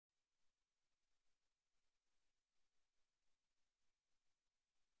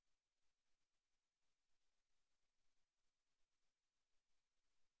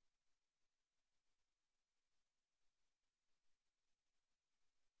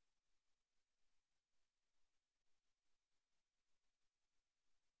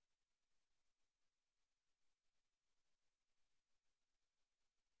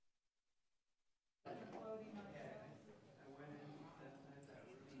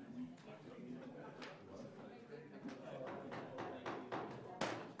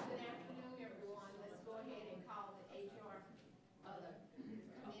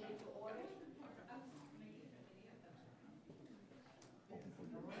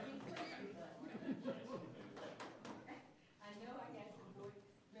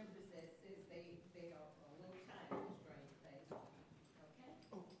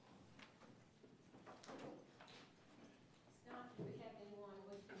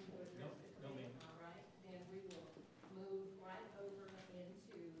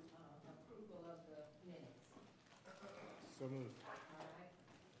So moved. All right.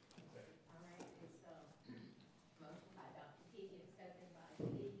 All right, it's motion by Dr. Key and second by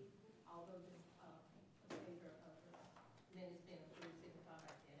Lee. All those in favor of the minutes being approved, signify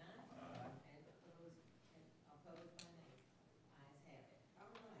by saying aye. And opposed by nay. Ayes have it.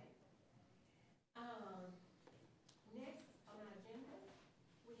 All right. Next on our agenda,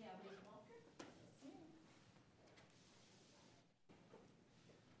 we have Ms. Walker.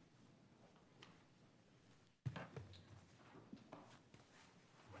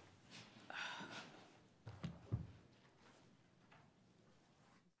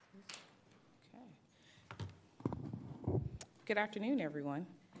 Good afternoon, everyone.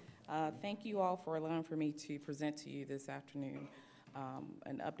 Thank you all for allowing for me to present to you this afternoon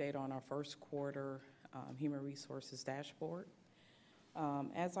an update on our first quarter human resources dashboard.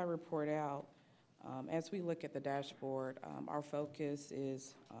 As I report out, as we look at the dashboard, our focus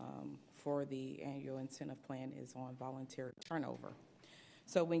is for the annual incentive plan is on voluntary turnover.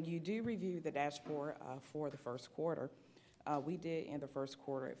 So when you do review the dashboard for the first quarter, we did in the first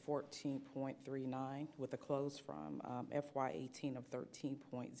quarter at 14.39 with a close from FY18 of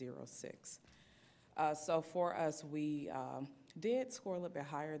 13.06. So for us, we did score a little bit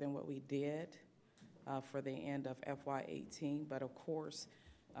higher than what we did for the end of FY18, but of course,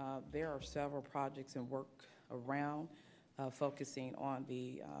 there are several projects and work around focusing on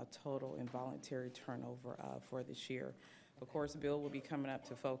the total involuntary turnover for this year. Of course, Bill will be coming up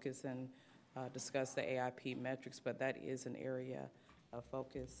to focus and discuss the AIP metrics, but that is an area of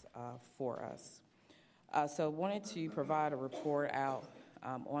focus for us. So wanted to provide a report out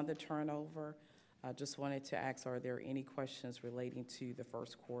on the turnover. Just wanted to ask, are there any questions relating to the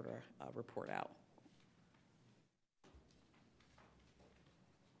first quarter report out?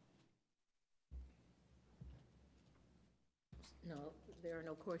 No, there are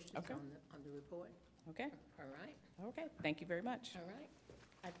no questions Okay. on the report. Okay. All right. Okay. Thank you very much. All right.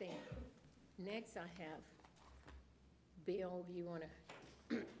 I think next I have Bill. You want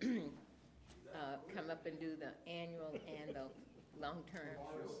to come up and do the annual and the long-term?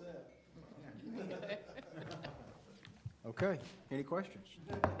 Okay, any questions?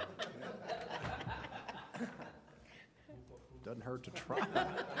 Doesn't hurt to try.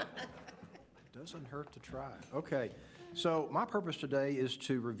 Doesn't hurt to try. Okay, so my purpose today is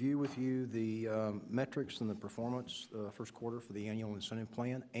to review with you the metrics and the performance first quarter for the annual incentive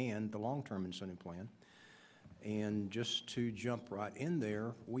plan and the long-term incentive plan. And just to jump right in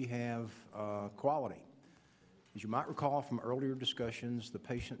there, we have quality. As you might recall from earlier discussions, the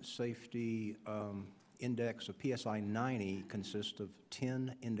patient safety index of PSI 90 consists of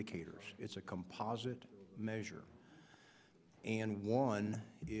 10 indicators. It's a composite measure. And one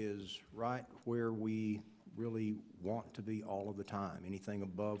is right where we really want to be all of the time. Anything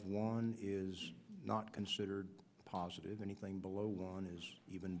above one is not considered positive. Anything below one is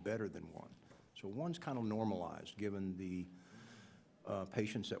even better than one. So one's kind of normalized given the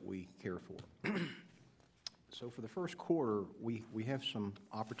patients that we care for. So for the first quarter, we have some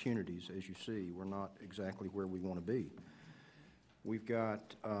opportunities. As you see, we're not exactly where we want to be. We've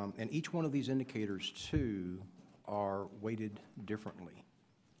got, and each one of these indicators too are weighted differently.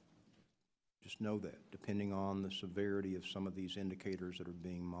 Just know that, depending on the severity of some of these indicators that are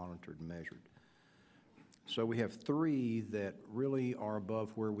being monitored and measured. So we have three that really are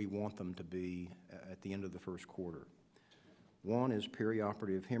above where we want them to be at the end of the first quarter. One is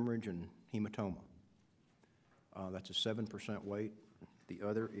perioperative hemorrhage and hematoma. That's a 7% weight. The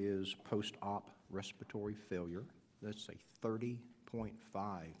other is post-op respiratory failure. That's a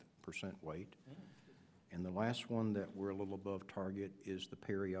 30.5% weight. And the last one that we're a little above target is the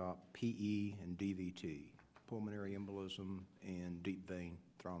peri-op PE and DVT, pulmonary embolism and deep vein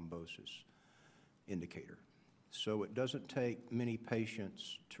thrombosis indicator. So it doesn't take many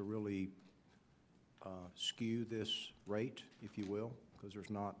patients to really skew this rate, if you will, because there's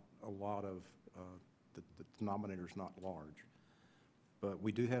not a lot of, the denominator's not large. But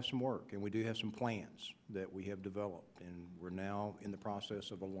we do have some work and we do have some plans that we have developed, and we're now in the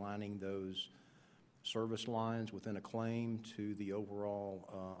process of aligning those service lines within a claim to the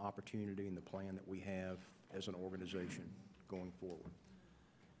overall opportunity and the plan that we have as an organization going forward.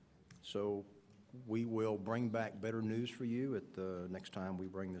 So we will bring back better news for you at the next time we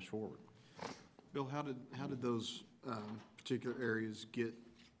bring this forward. Bill, how did those particular areas get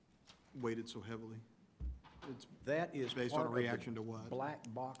weighted so heavily? That is based part on a reaction to what? Black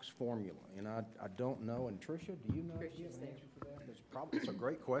box formula, and I don't know. And Tricia, do you know? Tricia's there. For that? It's a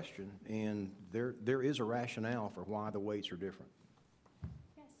great question, and there is a rationale for why the weights are different.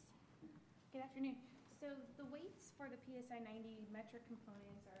 Yes. Good afternoon. So the weights for the PSI 90 metric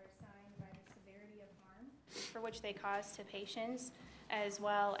components are assigned by the severity of harm for which they cause to patients, as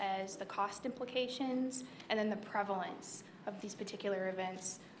well as the cost implications, and then the prevalence of these particular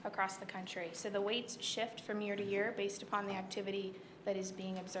events across the country. So the weights shift from year to year based upon the activity that is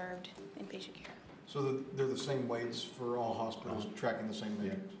being observed in patient care. So they're the same weights for all hospitals, tracking the same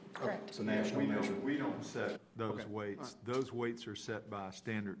metric? Correct. It's a national measure. We don't set those Okay. weights. Those weights are set by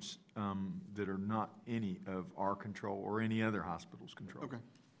standards that are not any of our control or any other hospital's control. Okay.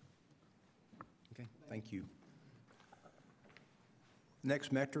 Okay, thank you.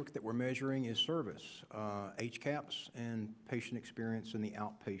 Next metric that we're measuring is service, HCAHPS and patient experience in the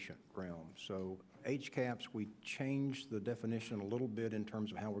outpatient realm. So HCAHPS, we changed the definition a little bit in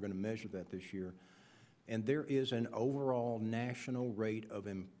terms of how we're going to measure that this year. And there is an overall national rate of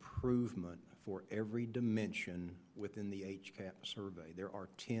improvement for every dimension within the HCAHPS survey. There are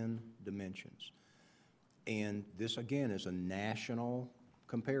 10 dimensions. And this, again, is a national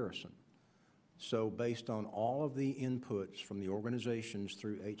comparison. So based on all of the inputs from the organizations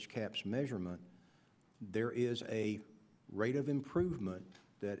through HCAHPS measurement, there is a rate of improvement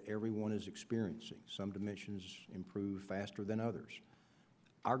that everyone is experiencing. Some dimensions improve faster than others.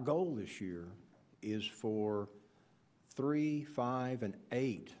 Our goal this year is for 3, 5, and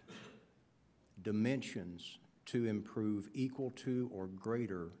 8 dimensions to improve equal to or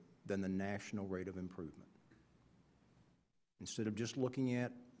greater than the national rate of improvement. Instead of just looking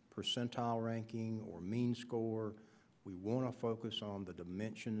at percentile ranking or mean score, we want to focus on the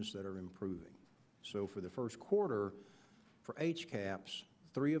dimensions that are improving. So for the first quarter, for HCAHPS,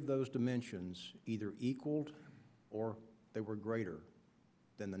 3 of those dimensions either equaled or they were greater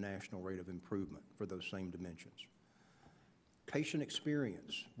than the national rate of improvement for those same dimensions. Patient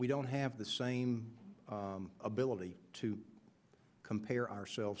experience, we don't have the same ability to compare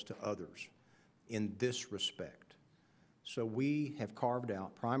ourselves to others in this respect. So we have carved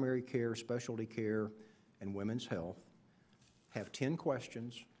out primary care, specialty care, and women's health, have 10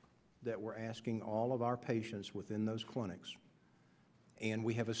 questions that we're asking all of our patients within those clinics, and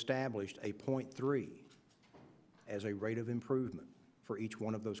we have established a 0.3 as a rate of improvement for each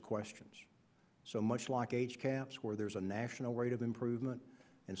one of those questions. So much like HCAHPS, where there's a national rate of improvement,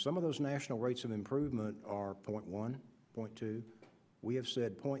 and some of those national rates of improvement are 0.1, 0.2, we have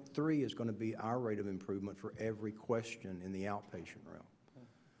said 0.3 is going to be our rate of improvement for every question in the outpatient realm.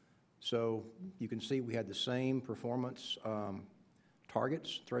 So you can see we had the same performance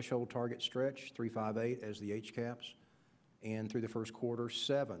targets, threshold target stretch, 3, 5, 8 as the HCAHPS, and through the first quarter,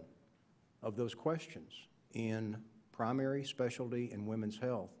 7 of those questions in primary, specialty, and women's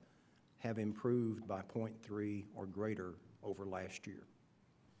health have improved by 0.3 or greater over last year.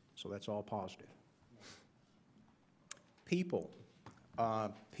 So that's all positive. People.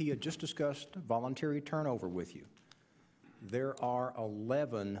 Pia just discussed voluntary turnover with you. There are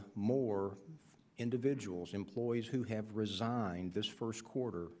 11 more individuals, employees who have resigned this first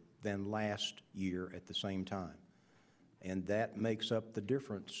quarter than last year at the same time. And that makes up the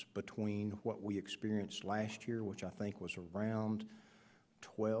difference between what we experienced last year, which I think was around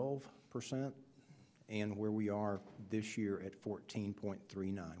 12%, and where we are this year at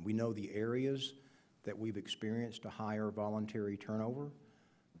 14.39. We know the areas that we've experienced a higher voluntary turnover,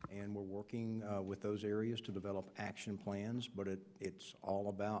 and we're working with those areas to develop action plans, but it's all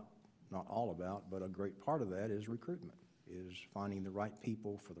about, not all about, but a great part of that is recruitment, is finding the right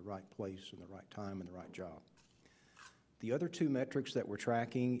people for the right place and the right time and the right job. The other 2 metrics that we're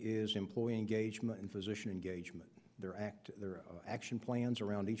tracking is employee engagement and physician engagement. There are action plans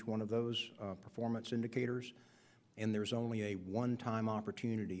around each one of those performance indicators, and there's only a one-time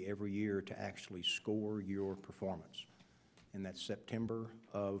opportunity every year to actually score your performance, and that's September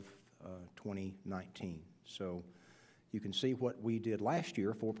of 2019. So you can see what we did last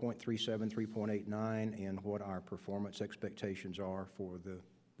year, 4.37, 3.89, and what our performance expectations are for the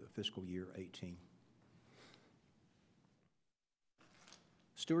fiscal year 18.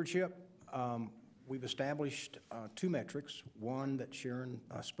 Stewardship, we've established 2 metrics. One that Sharon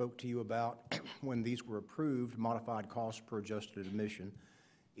spoke to you about when these were approved, modified cost per adjusted admission.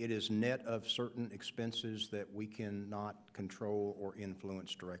 It is net of certain expenses that we cannot control or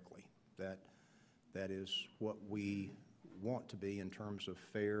influence directly. That is what we want to be in terms of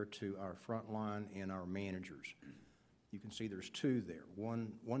fair to our frontline and our managers. You can see there's 2 there.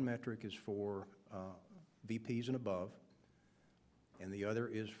 One metric is for VPs and above, and the other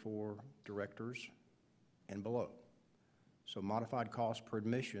is for directors and below. So modified cost per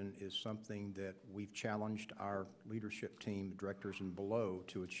admission is something that we've challenged our leadership team, directors and below,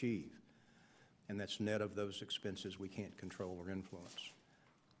 to achieve. And that's net of those expenses we can't control or influence.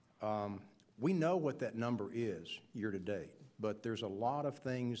 We know what that number is year to date, but there's a lot of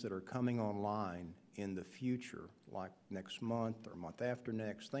things that are coming online in the future, like next month or month after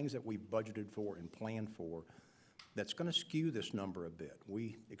next, things that we budgeted for and planned for, that's going to skew this number a bit.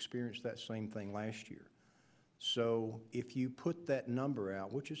 We experienced that same thing last year. So if you put that number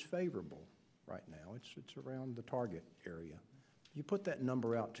out, which is favorable right now, it's around the target area. You put that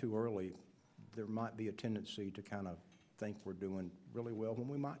number out too early, there might be a tendency to kind of think we're doing really well when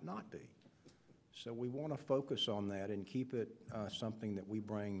we might not be. So we want to focus on that and keep it something that we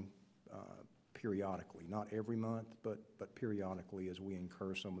bring periodically, not every month, but periodically as we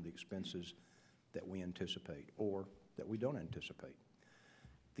incur some of the expenses that we anticipate or that we don't anticipate.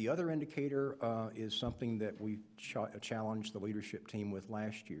 The other indicator is something that we challenged the leadership team with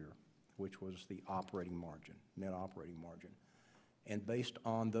last year, which was the operating margin, net operating margin. And based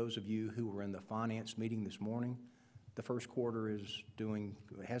on those of you who were in the finance meeting this morning, the first quarter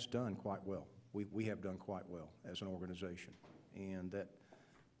has done quite well. We have done quite well as an organization. And that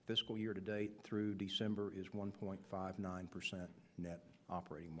fiscal year to date through December is 1.59% net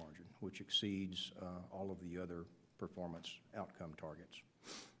operating margin, which exceeds all of the other performance outcome targets.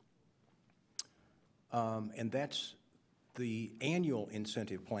 And that's the annual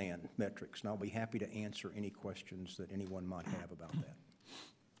incentive plan metrics, and I'll be happy to answer any questions that anyone might have about that.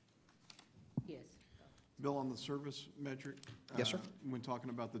 Yes. Bill, on the service metric? Yes, sir. When talking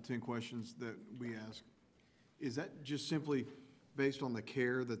about the 10 questions that we ask, is that just simply based on the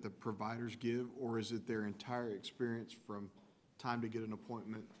care that the providers give, or is it their entire experience from time to get an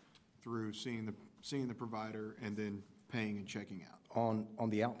appointment through seeing the provider and then paying and checking out? On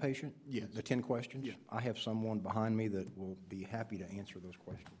the outpatient? Yes. The 10 questions? Yeah. I have someone behind me that will be happy to answer those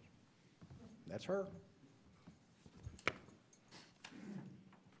questions. That's her.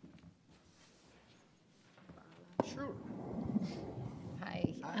 Sure.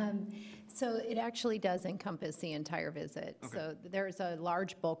 Hi. So it actually does encompass the entire visit. Okay. So there's a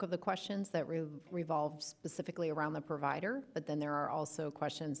large bulk of the questions that revolve specifically around the provider, but then there are also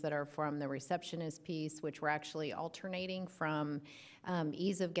questions that are from the receptionist piece, which we're actually alternating from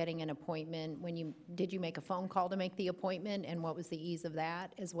ease of getting an appointment. Did you make a phone call to make the appointment, and what was the ease of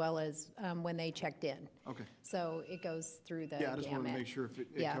that, as well as when they checked in. Okay. So it goes through the Yeah, I just wanted to gamut. make sure if it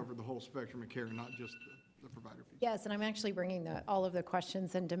Yeah. covered the whole spectrum of care, not just the provider piece. Yes, and I'm actually bringing all of the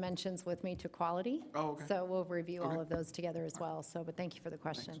questions and dimensions with me to quality. Oh, okay. So we'll review all Okay. of those together as well. So, but thank you for the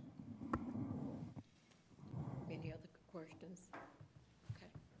question. Any other questions? Okay,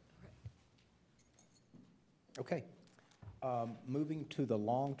 all right. Okay. Moving to the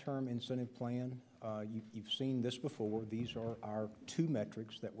long-term incentive plan, you've seen this before. These are our two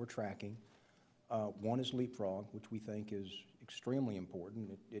metrics that we're tracking. One is leapfrog, which we think is extremely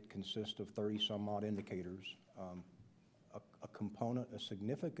important. It consists of 30-some-odd indicators. A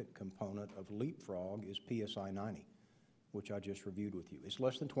significant component of leapfrog is PSI 90, which I just reviewed with you. It's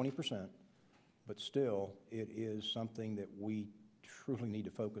less than 20%, but still, it is something that we truly need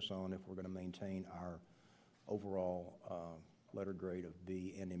to focus on if we're going to maintain our overall letter grade of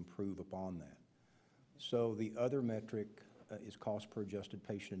B and improve upon that. So the other metric is cost per adjusted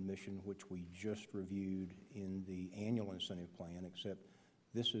patient admission, which we just reviewed in the annual incentive plan, except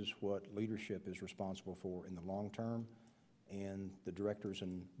this is what leadership is responsible for in the long term, and the directors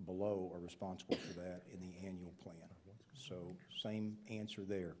and below are responsible for that in the annual plan. So same answer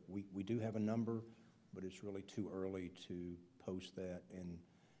there. We do have a number, but it's really too early to post that and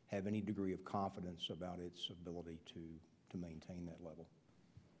have any degree of confidence about its ability to maintain that level.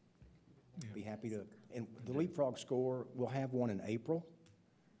 Be happy to, and the leapfrog score, we'll have one in April,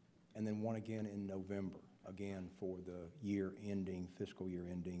 and then one again in November, again for the fiscal year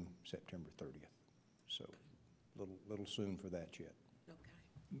ending September 30th. So little soon for that yet. Okay.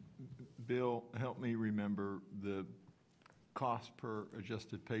 Bill, help me remember the cost per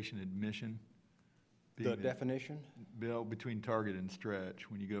adjusted patient admission. The definition? Bill, between target and stretch,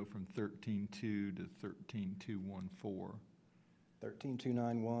 when you go from 13.2 to 13.214.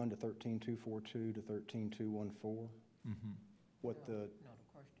 13.291 to 13.242 to 13.214. What the, No, the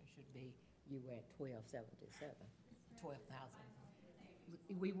question should be, you were at 1277,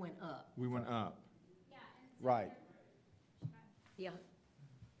 12,000. We went up. We went up. right. Yeah.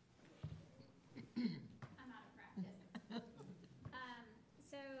 I'm out of practice.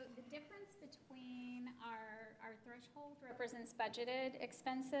 So the difference between our threshold represents budgeted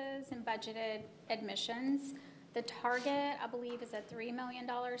expenses and budgeted admissions. The target, I believe, is a $3 million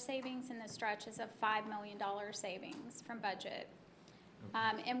savings, and the stretch is a $5 million savings from budget.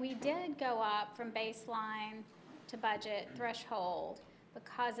 And we did go up from baseline to budget threshold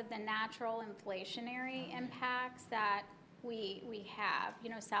because of the natural inflationary impacts that we have. You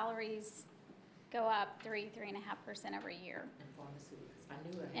know, salaries go up 3.5% every year. And pharmaceuticals, I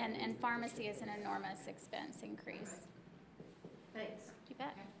knew I had. And pharmacy is an enormous expense increase. Thanks. You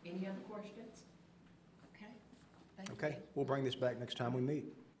bet. Any other questions? Okay. Thank you. Okay, we'll bring this back next time we meet.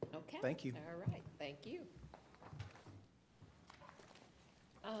 Okay. Thank you. All right, thank you.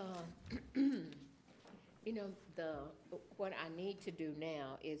 You know, what I need to do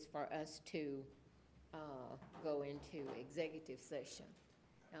now is for us to go into executive session,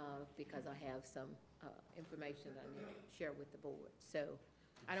 because I have some information that I need to share with the board. So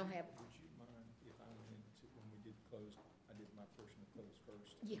I don't have, Would you mind if I went into, when we did close, I did my portion of close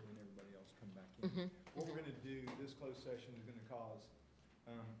first, and Yeah. then everybody else come back in? What we're gonna do, this closed session is gonna cause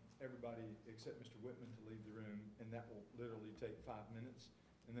everybody except Mr. Whitman to leave the room, and that will literally take 5 minutes.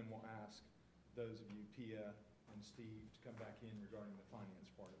 And then we'll ask those of you, Pia and Steve, to come back in regarding the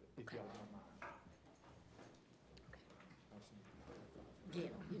finance part of it, if y'all don't mind. I'll see you. yeah,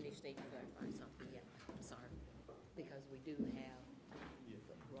 you need to clarify something, yeah, I'm sorry, because we do have